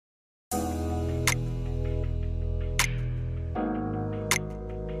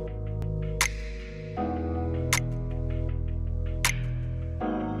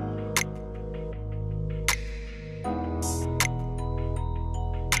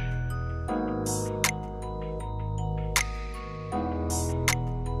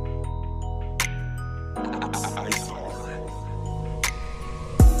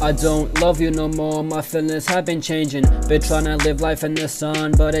I don't love you no more, my feelings have been changing. Been trying to live life in the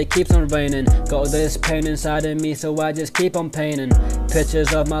sun, but it keeps on raining. Got this pain inside of me, so I just keep on painting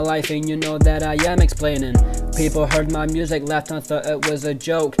pictures of my life, and you know that I am explaining. People heard my music, laughed and thought it was a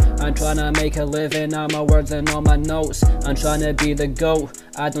joke. I'm trying to make a living on my words and all my notes. I'm trying to be the GOAT,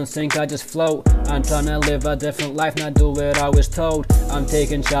 I don't think I just float. I'm trying to live a different life, not do what I was told. I'm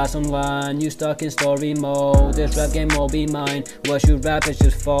taking shots online, you stuck in story mode. This rap game will be mine, what you rappers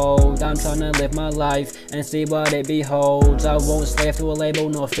just fold. I'm trying to live my life and see what it beholds. I won't slave to a label,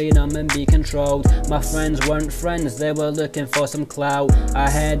 nor freedom and be controlled. My friends weren't friends, they were looking for some clout. I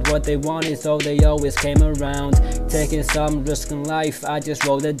had what they wanted, so they always came around. Taking some risk in life, I just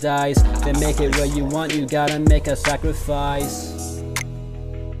roll the dice. To make it where you want, you gotta make a sacrifice.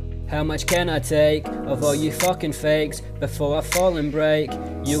 How much can I take of all you fucking fakes before I fall and break?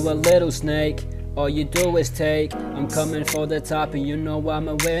 You a little snake, all you do is take. I'm coming for the top and you know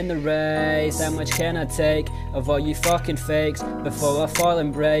I'ma win the race. How much can I take of all you fucking fakes before I fall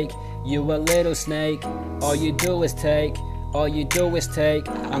and break? You a little snake, all you do is take. All you do is take.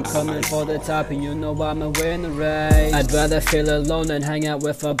 I'm coming for the top and you know I'ma win the race. I'd rather feel alone than hang out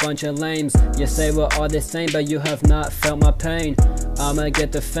with a bunch of lames. You say we're all the same, but you have not felt my pain. I'ma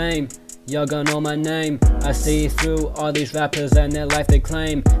get the fame, y'all gonna know my name. I see through all these rappers and their life they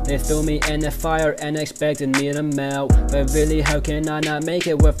claim. They threw me in the fire and expected me to melt. But really, how can I not make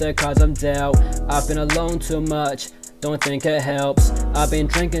it with the cards I'm dealt? I've been alone too much, don't think it helps. I've been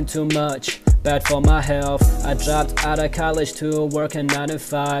drinking too much, bad for my health. I dropped out of college to work a 9 to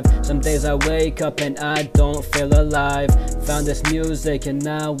 5. Some days I wake up and I don't feel alive. Found this music and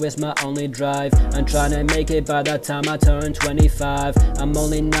now it's my only drive. I'm trying to make it by the time I turn 25. I'm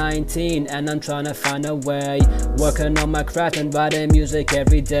only 19 and I'm trying to find a way. Working on my craft and writing music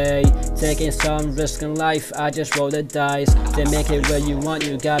every day. Taking some risk in life, I just roll the dice. To make it where you want,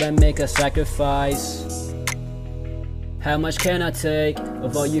 you gotta make a sacrifice. How much can I take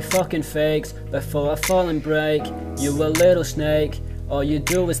of all you fucking fakes before I fall and break? You a little snake, all you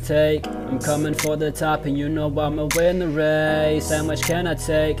do is take. I'm coming for the top and you know I'ma win the race. How much can I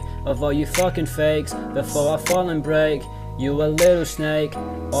take of all you fucking fakes before I fall and break? You a little snake,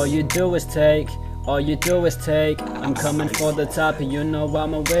 all you do is take. All you do is take. I'm coming for the top and you know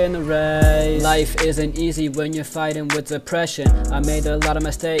I'ma win the race. Life isn't easy when you're fighting with depression. I made a lot of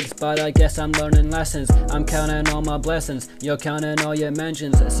mistakes, but I guess I'm learning lessons. I'm counting all my blessings, you're counting all your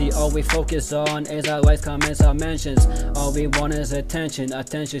mentions. See, all we focus on is our likes, comments, our mentions. All we want is attention,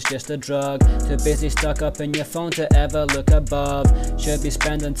 attention's just a drug. Too busy stuck up in your phone to ever look above. Should be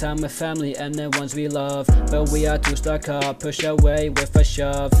spending time with family and the ones we love. But we are too stuck up, push away with a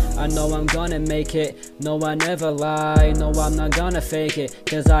shove. I know I'm gonna make it, no I never lie. No, I'm not gonna fake it,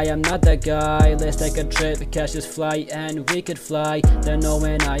 cause I am not that guy. Let's take a trip, catch this flight and we could fly. Then know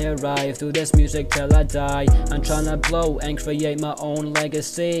when I arrive, through this music till I die. I'm tryna blow and create my own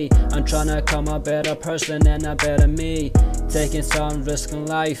legacy. I'm tryna become a better person and a better me. Taking some risk in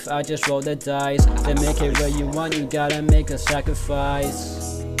life, I just roll the dice. To make it where you want, you gotta make a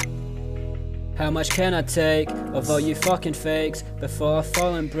sacrifice. How much can I take of all you fucking fakes before I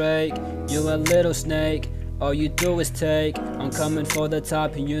fall and break? You a little snake, all you do is take. I'm coming for the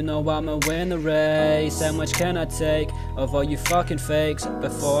top and you know I'ma win the race. How much can I take of all you fucking fakes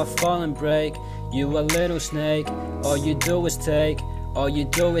before I fall and break? You a little snake, all you do is take. All you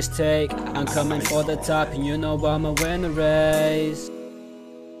do is take. I'm coming for the top and you know I'ma win the race.